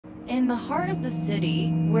In the heart of the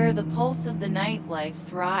city, where the pulse of the nightlife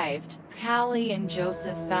thrived, Callie and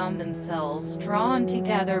Joseph found themselves drawn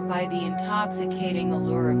together by the intoxicating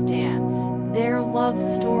allure of dance. Their love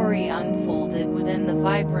story unfolded within the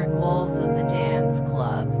vibrant walls of the dance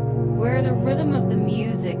club, where the rhythm of the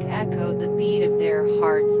music echoed the beat of their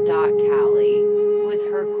hearts. Callie, with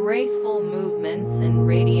her graceful movements and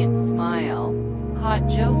radiant smile, caught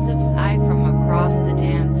Joseph's eye from across the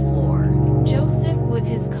dance floor. Joseph, with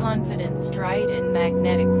his confident stride and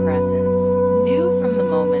magnetic presence, knew from the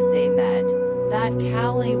moment they met that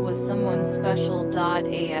Callie was someone special.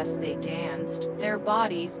 As they danced, their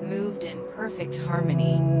bodies moved in perfect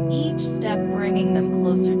harmony, each step bringing them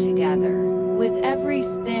closer together. With every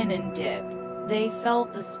spin and dip, they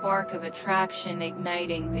felt the spark of attraction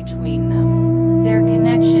igniting between them, their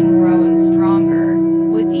connection growing stronger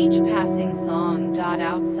with each passing song.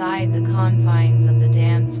 Outside the confines of the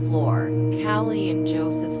dance floor, Callie and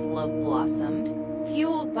Joseph's love blossomed,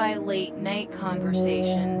 fueled by late-night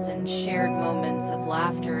conversations and shared moments of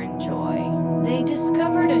laughter and joy. They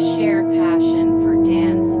discovered a shared passion for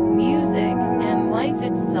dance, music, and life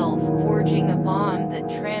itself, forging a bond that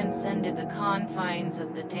transcended the confines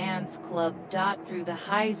of the dance club. Through the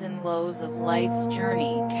highs and lows of life's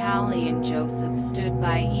journey, Callie and Joseph stood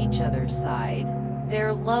by each other's side,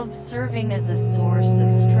 their love serving as a source of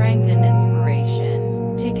strength and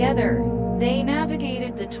inspiration. Together, they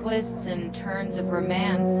navigated the twists and turns of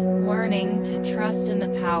romance, learning to trust in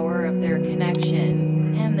the power of their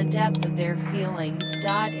connection and the depth of their feelings.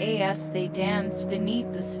 As they danced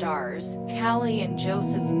beneath the stars, Callie and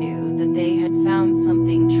Joseph knew that they had found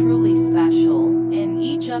something truly special in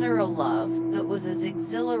each other, a love that was as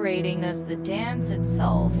exhilarating as the dance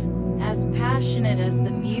itself, as passionate as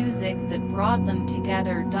the music that brought them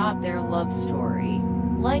together. Their love story,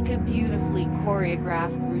 like a beautifully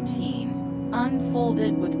choreographed routine,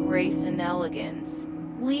 unfolded with grace and elegance,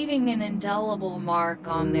 leaving an indelible mark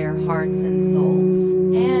on their hearts and souls.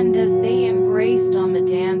 And as they embraced on the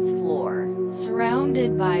dance floor,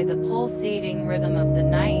 surrounded by the pulsating rhythm of the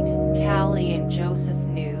night, Callie and Joseph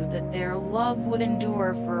knew that their love would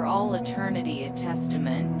endure for all eternity, a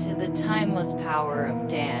testament to the timeless power of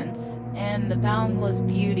dance and the boundless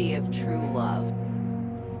beauty of true love.